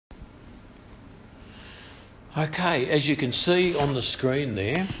Okay, as you can see on the screen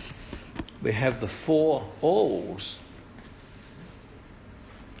there, we have the 4 alls.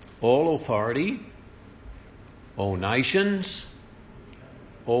 All authority, all nations,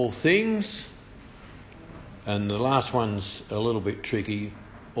 all things, and the last one's a little bit tricky,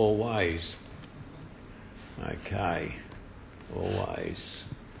 always. Okay, always.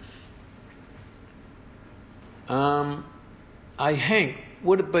 Hank,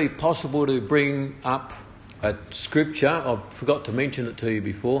 would it be possible to bring up a scripture? I forgot to mention it to you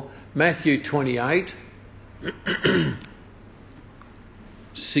before. Matthew 28,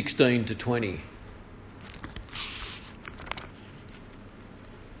 16 to 20.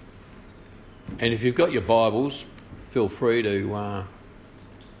 And if you've got your Bibles, feel free to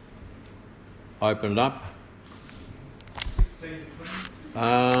open it up.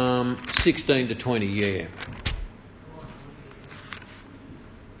 16 to 20, yeah.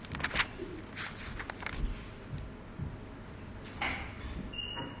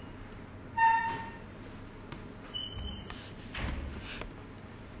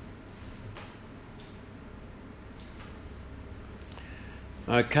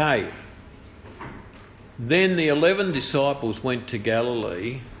 Okay. Then the 11 disciples went to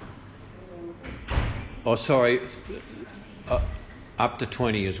Galilee. Up to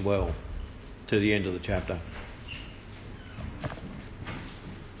 20 as well, to the end of the chapter.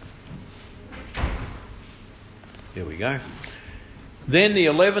 Here we go. Then the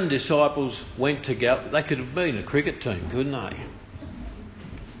 11 disciples went to Galilee. They could have been a cricket team, couldn't they?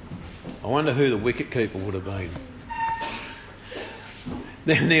 I wonder who the wicketkeeper would have been.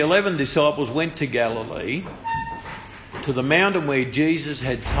 Then the 11 disciples went to Galilee, to the mountain where Jesus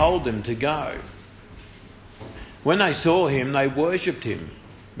had told them to go. When they saw him, they worshipped him,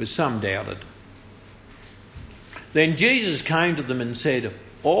 but some doubted. Then Jesus came to them and said,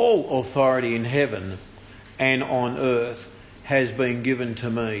 "All authority in heaven and on earth has been given to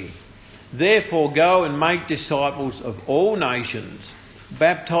me. Therefore go and make disciples of all nations,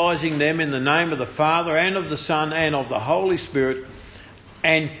 baptizing them in the name of the Father and of the Son and of the Holy Spirit,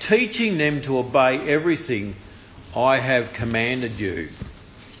 and teaching them to obey everything I have commanded you.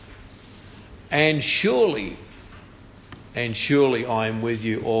 And surely I am with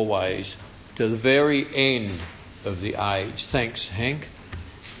you always to the very end of the age." Thanks, Hank.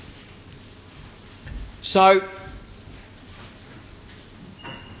 So,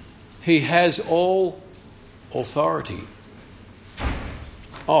 he has all authority.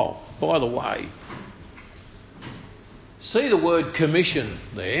 Oh, by the way, see the word commission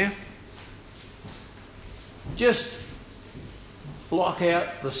there? Just block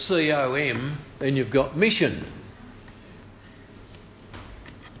out the C-O-M and you've got mission.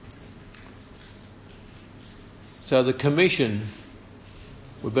 So the commission,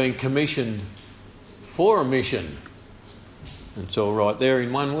 we're being commissioned for a mission. It's all right there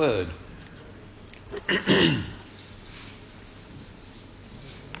in one word. It's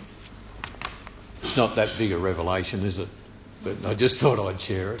not that big a revelation, is it? But I just thought I'd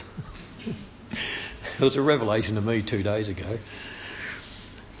share it. It was a revelation to me 2 days ago.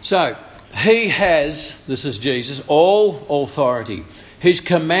 So, he has, this is Jesus, all authority. He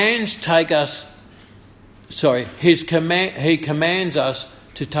commands us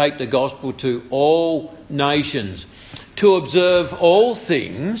to take the gospel to all nations, to observe all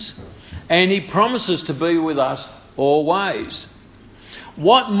things, and he promises to be with us always.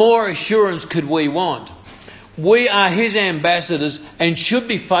 What more assurance could we want? We are his ambassadors and should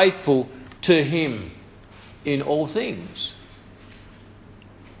be faithful to him in all things.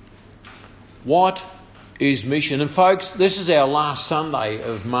 What is mission? And folks, this is our last Sunday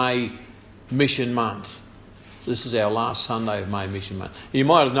of May Mission Month. This is our last Sunday of May Mission Month. You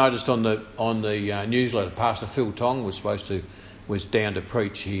might have noticed on the newsletter, Pastor Phil Tong was down to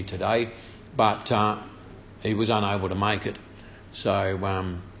preach here today, but he was unable to make it. So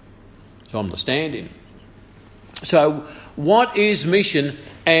I'm the stand-in. So what is mission,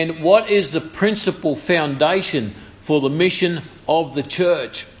 and what is the principal foundation for the mission of the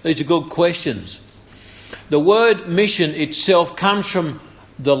church? These are good questions. The word mission itself comes from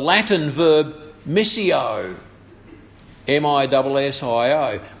the Latin verb missio,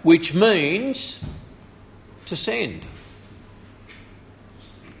 M-I-S-S-I-O, which means to send.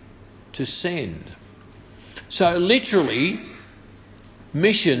 To send. So literally,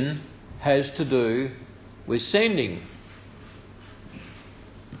 mission has to do with sending.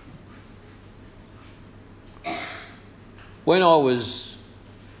 When I was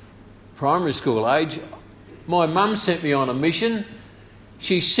primary school age, my mum sent me on a mission.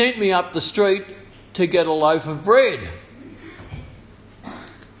 She sent me up the street to get a loaf of bread.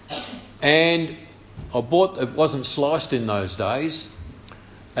 And it wasn't sliced in those days,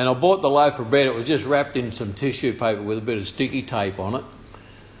 and I bought the loaf of bread. It was just wrapped in some tissue paper with a bit of sticky tape on it.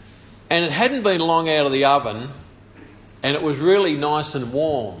 And it hadn't been long out of the oven, and it was really nice and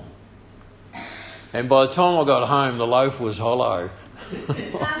warm. And by the time I got home, the loaf was hollow.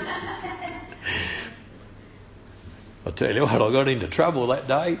 I tell you what, I got into trouble that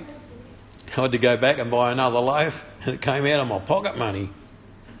day. I had to go back and buy another loaf, and it came out of my pocket money.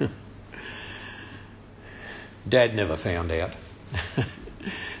 Dad never found out.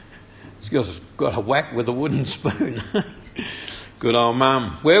 He's got a whack with a wooden spoon. Good old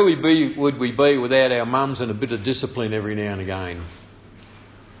mum. Where would we be without our mums and a bit of discipline every now and again?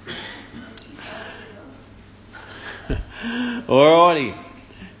 Alrighty.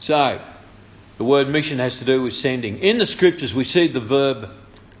 So, the word mission has to do with sending. In the scriptures we see the verb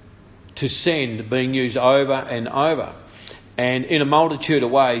to send being used over and over, and in a multitude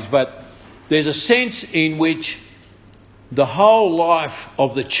of ways, but there's a sense in which the whole life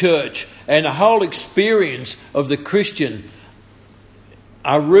of the church and the whole experience of the Christian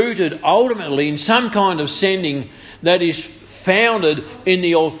are rooted ultimately in some kind of sending that is founded in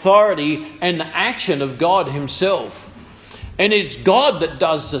the authority and the action of God himself. And it's God that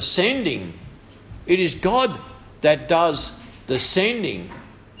does the sending. It is God that does the sending.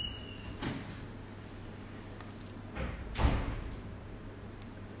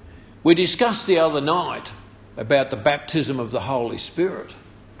 We discussed the other night about the baptism of the Holy Spirit.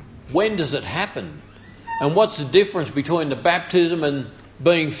 When does it happen? And what's the difference between the baptism and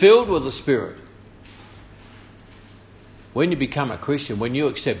being filled with the Spirit? When you become a Christian, when you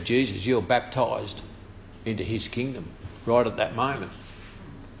accept Jesus, you're baptised into his kingdom right at that moment.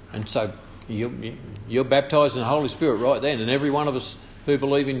 And so you're baptised in the Holy Spirit right then. And every one of us who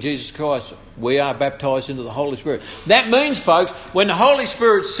believe in Jesus Christ, we are baptised into the Holy Spirit. That means, folks, when the Holy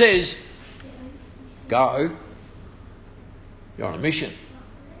Spirit says, go, you're on a mission.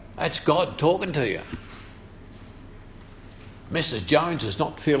 That's God talking to you. Mrs. Jones is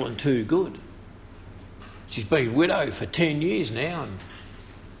not feeling too good. She's been widowed for 10 years now, and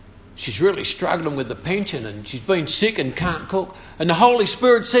she's really struggling with the pension, and she's been sick and can't cook. And the Holy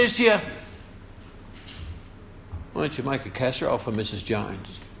Spirit says to you, why don't you make a casserole for Mrs.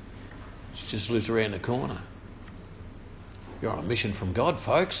 Jones? She just lives around the corner. You're on a mission from God,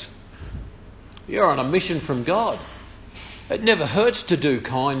 folks. You're on a mission from God. It never hurts to do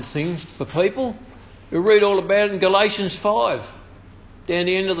kind things for people. We read all about it in Galatians 5, down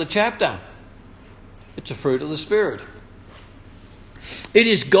the end of the chapter. It's a fruit of the Spirit. It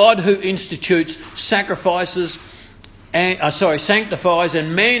is God who institutes, sanctifies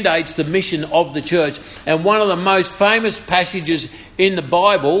and mandates the mission of the church. And one of the most famous passages in the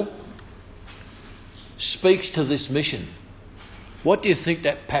Bible speaks to this mission. What do you think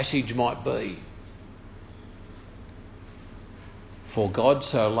that passage might be? For God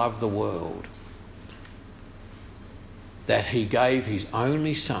so loved the world that he gave his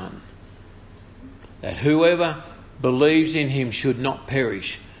only Son, that whoever believes in him should not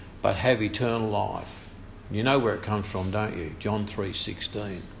perish but have eternal life. You know where it comes from, don't you? John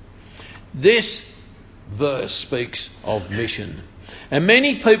 3:16. This verse speaks of mission. And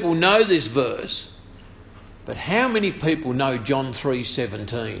many people know this verse, but how many people know John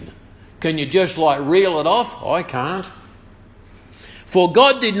 3:17? Can you just reel it off? I can't. For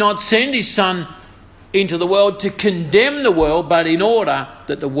God did not send his Son into the world to condemn the world, but in order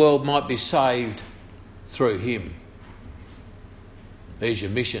that the world might be saved through him. There's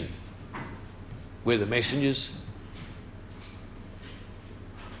your mission. We're the messengers.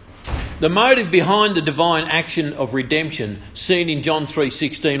 The motive behind the divine action of redemption seen in John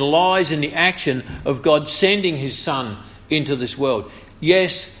 3:16 lies in the action of God sending his Son into this world.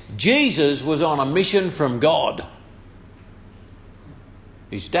 Yes, Jesus was on a mission from God,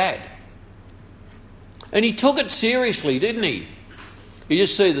 his dad. And he took it seriously, didn't he? You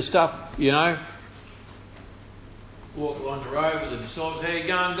just see the stuff, walk along the road with the disciples. How you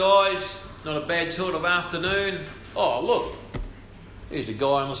going, guys? Not a bad sort of afternoon. Oh, look. Here's a guy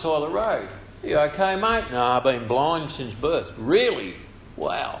on the side of the road. You okay, mate? No, I've been blind since birth. Really?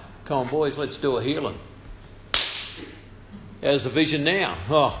 Wow. Come on, boys, let's do a healing. How's the vision now?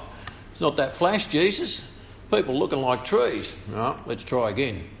 Oh, it's not that flash, Jesus. People looking like trees. No, let's try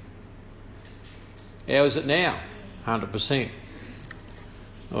again. How is it now? 100%.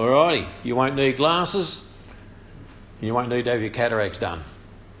 Alrighty. You won't need glasses. You won't need to have your cataracts done.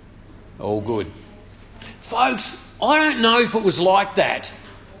 All good. Folks, I don't know if it was like that,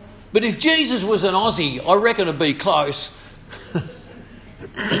 but if Jesus was an Aussie, I reckon it'd be close.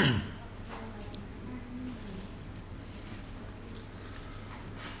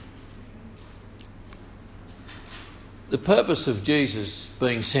 the purpose of Jesus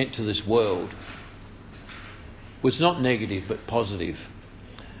being sent to this world was not negative but positive.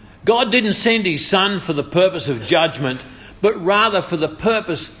 God didn't send his Son for the purpose of judgment, but rather for the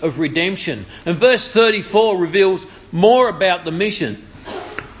purpose of redemption. And verse 34 reveals more about the mission.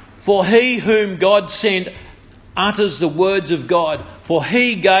 For he whom God sent utters the words of God, for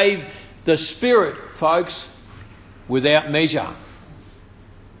he gave the Spirit, folks, without measure.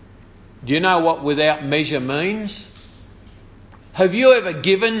 Do you know what without measure means? Have you ever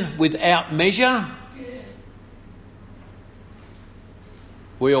given without measure?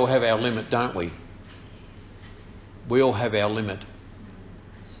 We all have our limit, don't we? We all have our limit.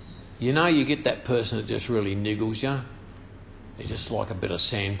 You know, you get that person that just really niggles you. They're just like a bit of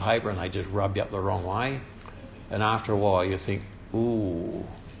sandpaper and they just rub you up the wrong way. And after a while you think, ooh,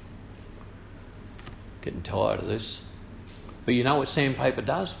 getting tired of this. But you know what sandpaper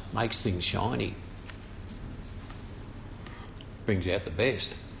does? Makes things shiny. Brings out the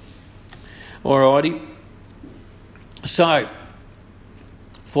best. Alrighty. So,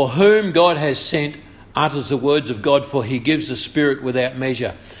 for whom God has sent utters the words of God, for he gives the Spirit without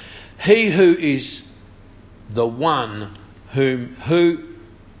measure. He who is the one who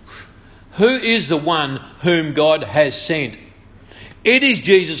is the one whom God has sent? It is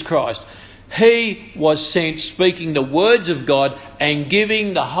Jesus Christ. He was sent speaking the words of God and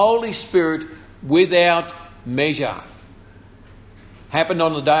giving the Holy Spirit without measure. Happened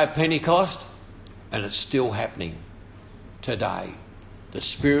on the day of Pentecost, and it's still happening today. The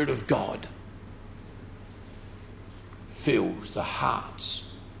Spirit of God fills the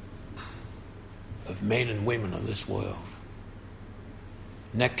hearts of men and women of this world.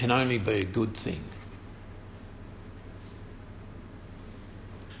 And that can only be a good thing.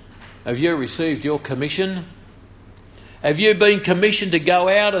 Have you received your commission? Have you been commissioned to go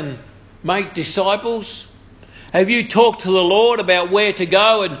out and make disciples? Have you talked to the Lord about where to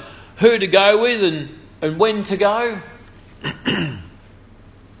go and who to go with and when to go?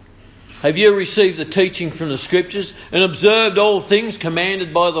 Have you received the teaching from the Scriptures and observed all things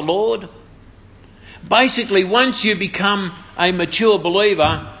commanded by the Lord? Basically, once you become a mature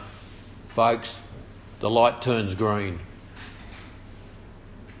believer, folks, the light turns green.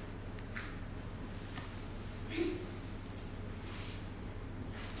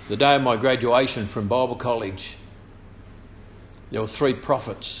 The day of my graduation from Bible college, there were 3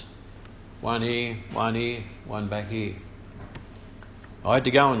 prophets. One here, one back here. I had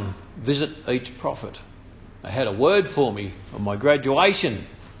to go and visit each prophet. They had a word for me on my graduation.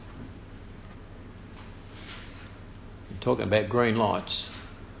 I'm talking about green lights.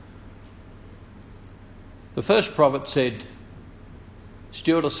 The first prophet said,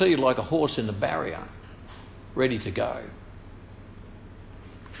 "Stuart, I see you like a horse in the barrier, ready to go.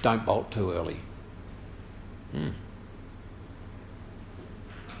 Don't bolt too early."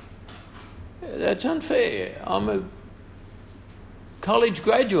 That's unfair. I'm a college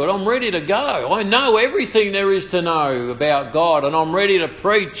graduate. I'm ready to go. I know everything there is to know about God and I'm ready to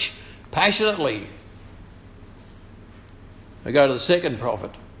preach passionately. I go to the second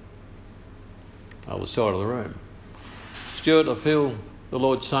prophet, other side of the room. "Stuart, I feel the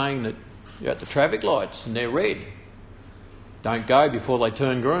Lord saying that you're at the traffic lights and they're red. Don't go before they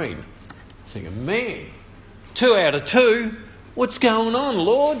turn green." I'm thinking, man, 2 out of 2. What's going on,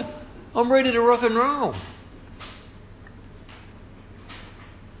 Lord? I'm ready to rock and roll.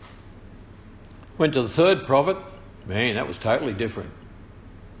 Went to the third prophet. Man, that was totally different.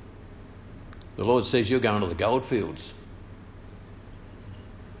 The Lord says, "You're going to the goldfields."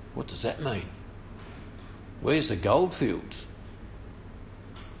 What does that mean? Where's the goldfields?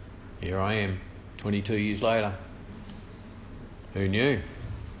 Here I am, 22 years later. Who knew?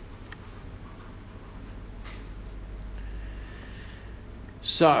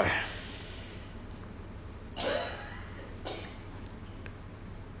 So,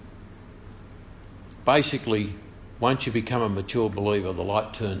 basically, once you become a mature believer, the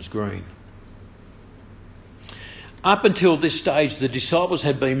light turns green. Up until this stage, the disciples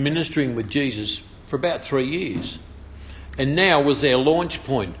had been ministering with Jesus for about 3 years. And now was their launch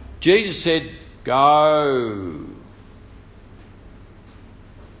point. Jesus said, "Go.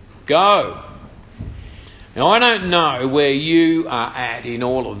 Go." Now, I don't know where you are at in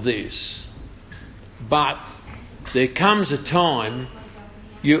all of this, but there comes a time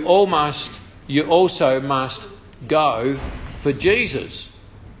you also must go for Jesus.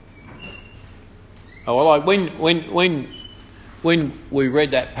 Oh, like when we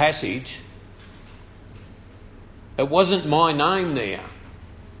read that passage, it wasn't my name there.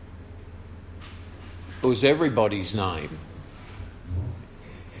 It was everybody's name.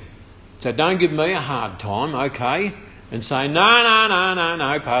 So don't give me a hard time, okay? and saying,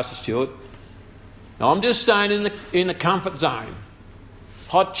 no, Pastor Stuart. I'm just staying in the comfort zone.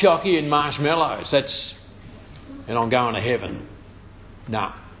 Hot chocky and marshmallows. And I'm going to heaven.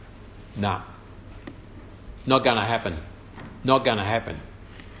 No. Not going to happen. Not going to happen.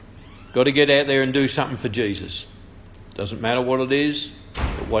 Got to get out there and do something for Jesus. Doesn't matter what it is,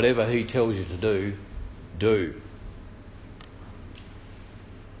 but whatever he tells you to do.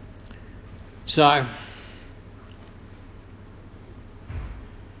 So,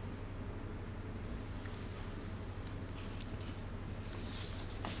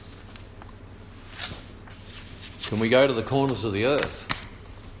 can we go to the corners of the earth?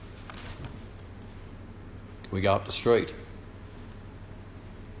 Can we go up the street?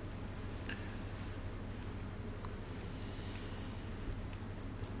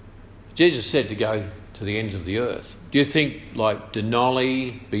 Jesus said to go to the ends of the earth. Do you think like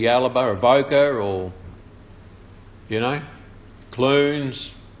Denali, Bialaba, Avoca, or,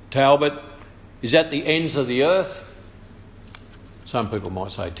 Clunes, Talbot, is that the ends of the earth? Some people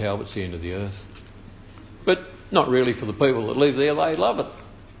might say Talbot's the end of the earth. But not really for the people that live there. They love it,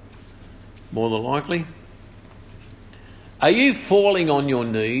 more than likely. Are you falling on your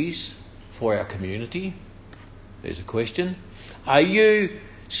knees for our community? There's a question. Are you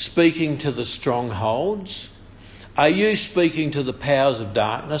speaking to the strongholds? Are you speaking to the powers of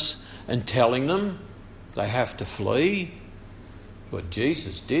darkness and telling them they have to flee? What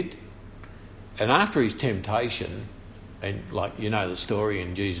Jesus did. And after his temptation, and the story,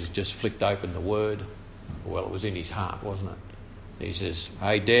 and Jesus just flicked open the word. Well, it was in his heart, wasn't it? He says,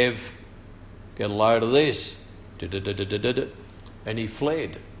 hey, Dev, get a load of this. And he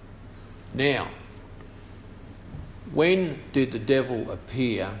fled. Now, when did the devil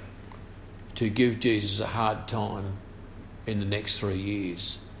appear to give Jesus a hard time in the next 3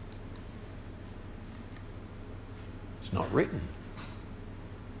 years? It's not written.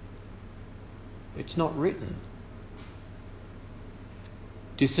 It's not written.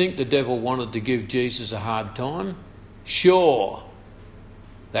 Do you think the devil wanted to give Jesus a hard time? Sure.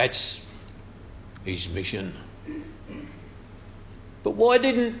 That's his mission. But why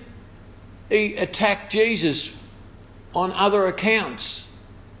didn't he attack Jesus on other accounts?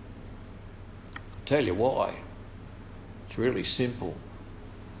 I'll tell you why. It's really simple.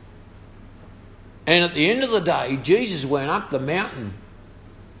 And at the end of the day, Jesus went up the mountain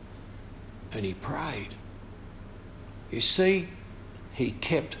and he prayed. You see, he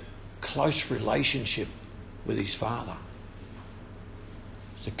kept close relationship with his Father.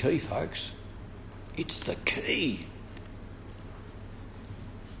 It's the key, folks. It's the key.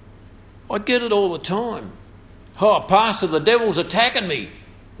 I get it all the time. Oh, Pastor, the devil's attacking me.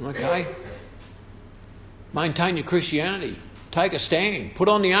 Okay. Maintain your Christianity. Take a stand. Put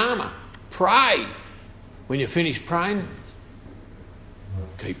on the armour. Pray. When you finish praying,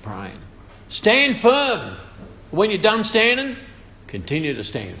 keep praying. Stand firm. When you're done standing, continue to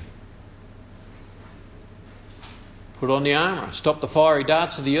stand. Put on the armour. Stop the fiery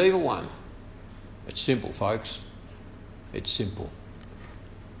darts of the evil one. It's simple, folks. It's simple.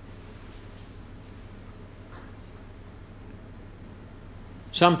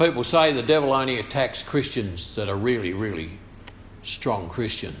 Some people say the devil only attacks Christians that are really, really strong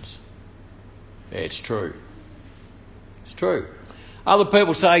Christians. Yeah, it's true. It's true. Other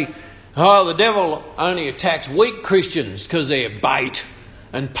people say, the devil only attacks weak Christians because they're bait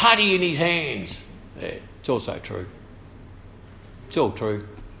and putty in his hands. Yeah, it's also true. It's all true.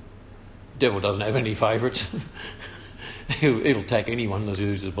 The devil doesn't have any favourites. He'll attack anyone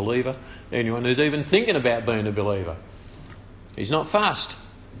who's a believer, anyone who's even thinking about being a believer. He's not fussed.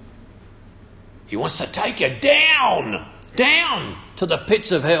 He wants to take you down to the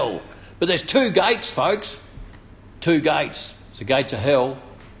pits of hell. But there's 2 gates, folks. 2 gates. There's the gates of hell.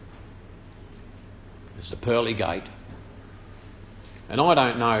 There's the pearly gate. And I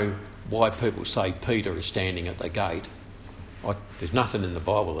don't know why people say Peter is standing at the gate. There's nothing in the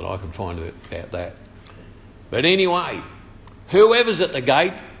Bible that I can find about that. But anyway, whoever's at the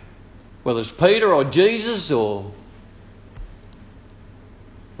gate, whether it's Peter or Jesus or...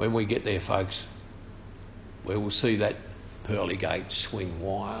 when we get there, folks, we will see that pearly gate swing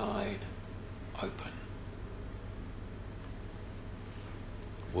wide open.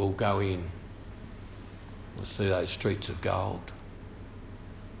 We'll go in. We'll see those streets of gold.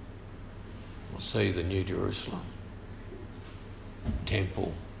 We'll see the New Jerusalem.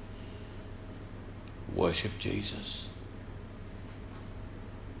 Temple. Worship Jesus.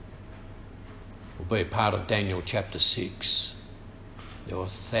 We'll be a part of Daniel chapter 6. There were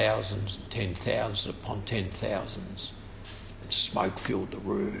thousands and 10,000s upon 10,000s, and smoke filled the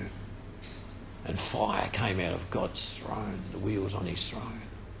room. And fire came out of God's throne, the wheels on his throne.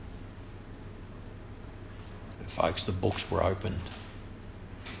 And folks, the books were opened.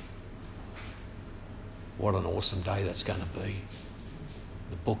 What an awesome day that's going to be.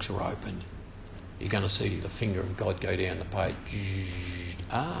 The books are opened. You're going to see the finger of God go down the page.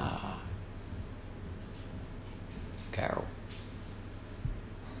 Ah. Carol.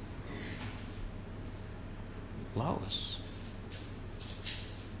 Lois.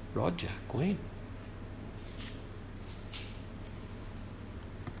 Roger. Gwen.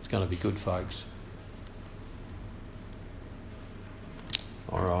 It's going to be good, folks.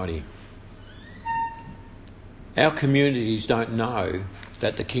 Alrighty. Our communities don't know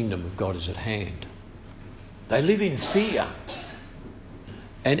that the kingdom of God is at hand. They live in fear.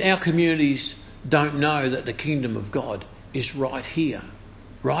 And our communities don't know that the kingdom of God is right here,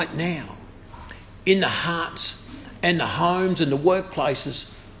 right now, in the hearts and the homes and the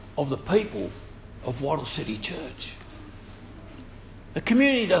workplaces of the people of Wattle City Church. The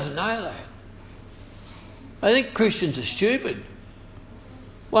community doesn't know that. I think Christians are stupid.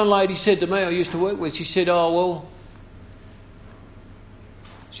 One lady said to me, I used to work with, she said,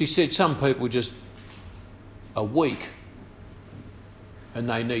 she said some people just are weak and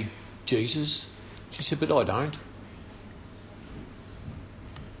they need Jesus. She said, but I don't. I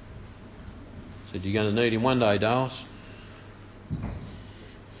said, you're going to need him one day, Dales.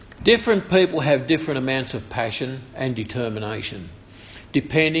 Different people have different amounts of passion and determination,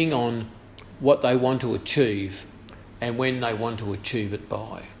 depending on what they want to achieve and when they want to achieve it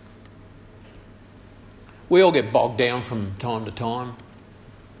by. We all get bogged down from time to time.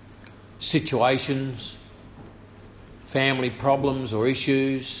 Situations, family problems or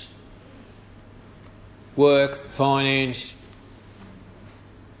issues, work, finance.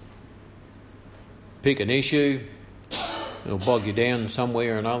 Pick an issue, it'll bog you down some way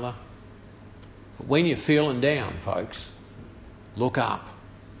or another. But when you're feeling down, folks, look up.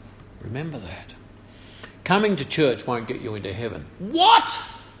 Remember that. Coming to church won't get you into heaven. What?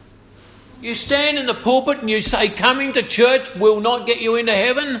 You stand in the pulpit and you say coming to church will not get you into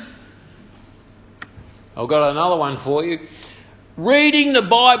heaven? I've got another one for you. Reading the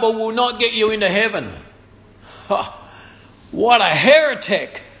Bible will not get you into heaven. What a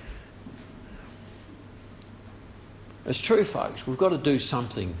heretic. It's true, folks. We've got to do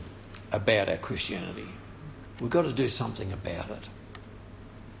something about our Christianity. We've got to do something about it.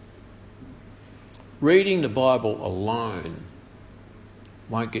 Reading the Bible alone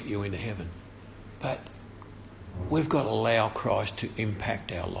won't get you into heaven. But we've got to allow Christ to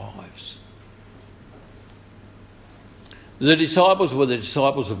impact our lives. The disciples were the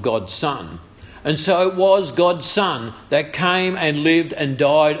disciples of God's Son. And so it was God's Son that came and lived and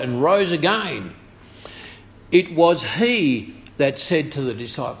died and rose again. It was he that said to the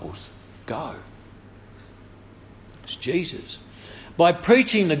disciples, go. It's Jesus. By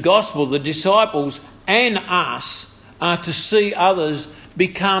preaching the gospel, the disciples and us are to see others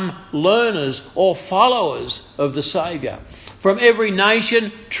become learners or followers of the Saviour from every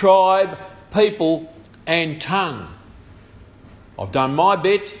nation, tribe, people and tongue. I've done my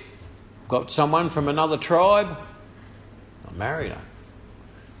bit. Got someone from another tribe. I married her.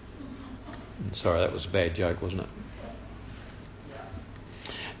 Sorry, that was a bad joke, wasn't it?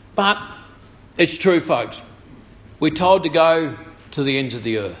 But it's true, folks. We're told to go to the ends of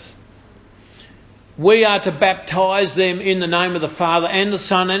the earth. We are to baptise them in the name of the Father and the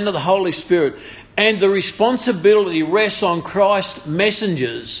Son and of the Holy Spirit. And the responsibility rests on Christ's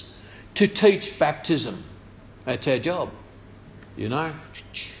messengers to teach baptism. That's our job. You know?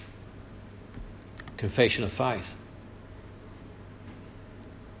 Confession of faith.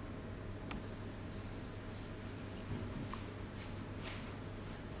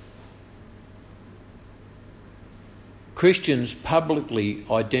 Christians publicly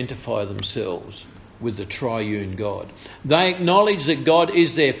identify themselves with the triune God. They acknowledge that God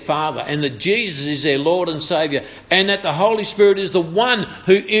is their Father and that Jesus is their Lord and Saviour and that the Holy Spirit is the one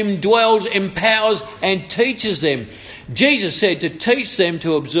who indwells, empowers and teaches them. Jesus said to teach them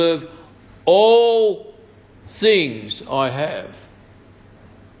to observe all things I have.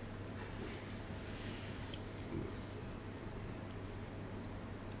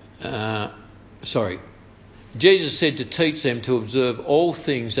 Jesus said to teach them to observe all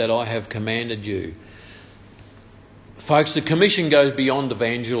things that I have commanded you. Folks, the commission goes beyond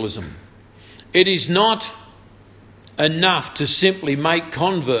evangelism. It is not enough to simply make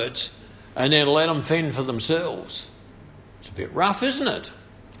converts and then let them fend for themselves. It's a bit rough, isn't it?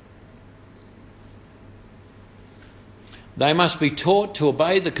 They must be taught to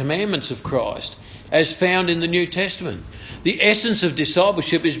obey the commandments of Christ as found in the New Testament. The essence of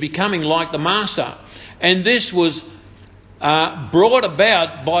discipleship is becoming like the Master. And this was brought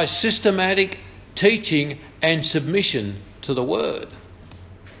about by systematic teaching and submission to the Word.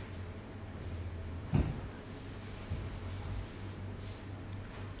 Do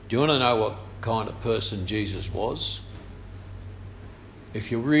you want to know what kind of person Jesus was?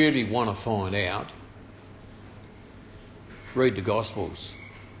 If you really want to find out, read the Gospels.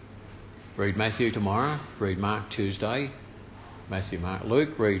 Read Matthew tomorrow, read Mark Tuesday, Matthew, Mark,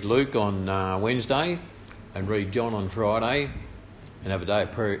 Luke, read Luke on Wednesday, and read John on Friday, and have a day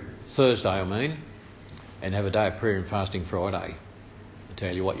of prayer, Thursday and have a day of prayer and fasting Friday. I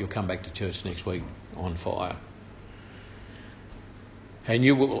tell you what, you'll come back to church next week on fire. And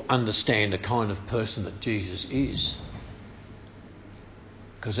you will understand the kind of person that Jesus is.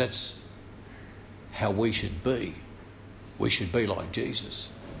 Because that's how we should be. We should be like Jesus.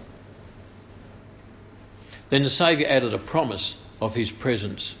 Then the Saviour added a promise of his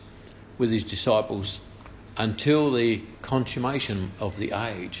presence with his disciples until the consummation of the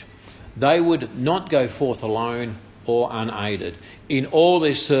age. They would not go forth alone or unaided. In all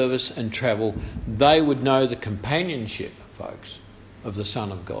their service and travel, they would know the companionship, folks, of the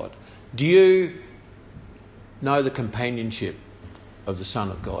Son of God. Do you know the companionship of the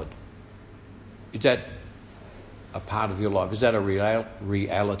Son of God? Is that a part of your life? Is that a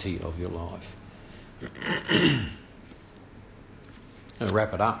reality of your life? I'll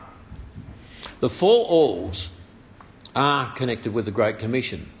wrap it up. The four alls are connected with the Great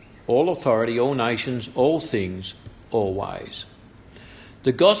Commission. All authority, all nations, all things, all ways.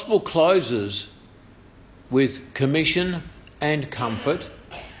 The Gospel closes with commission and comfort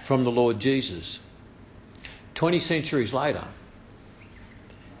from the Lord Jesus. 20 centuries later,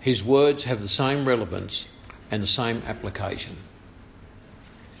 his words have the same relevance and the same application.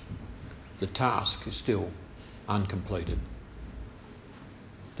 The task is still uncompleted.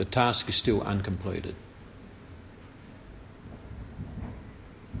 The task is still uncompleted.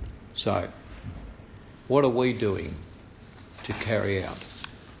 So, what are we doing to carry out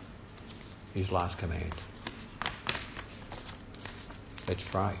his last command? Let's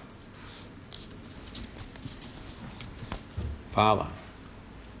pray. Father,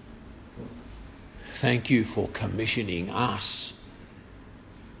 thank you for commissioning us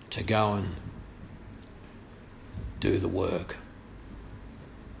to go and do the work,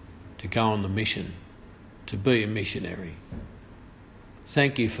 to go on the mission, to be a missionary.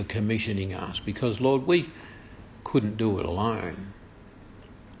 Thank you for commissioning us because, Lord, we couldn't do it alone.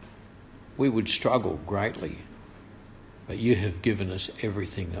 We would struggle greatly. But you have given us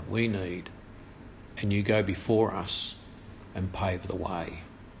everything that we need, and you go before us and pave the way.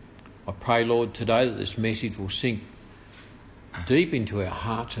 I pray, Lord, today that this message will sink deep into our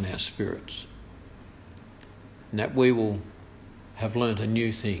hearts and our spirits, and that we will have learnt a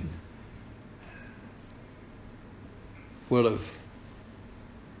new thing. We'll have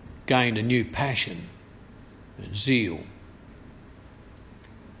gained a new passion and zeal,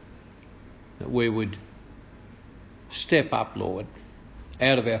 that we would step up, Lord,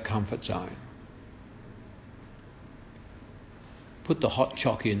 out of our comfort zone. Put the hot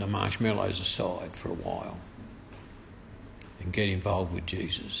chocolate and the marshmallows aside for a while and get involved with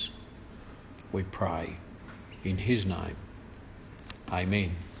Jesus. We pray in his name.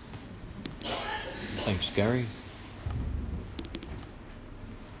 Amen. Thanks, Gary.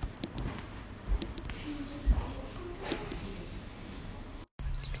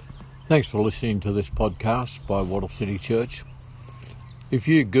 Thanks for listening to this podcast by Wattle City Church. If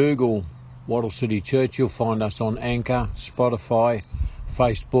you Google Wattle City Church, you'll find us on Anchor, Spotify,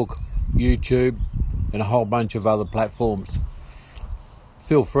 Facebook, YouTube, and a whole bunch of other platforms.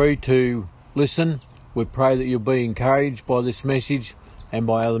 Feel free to listen. We pray that you'll be encouraged by this message and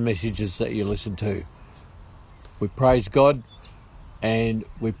by other messages that you listen to. We praise God and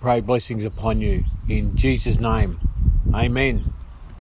we pray blessings upon you. In Jesus' name, amen.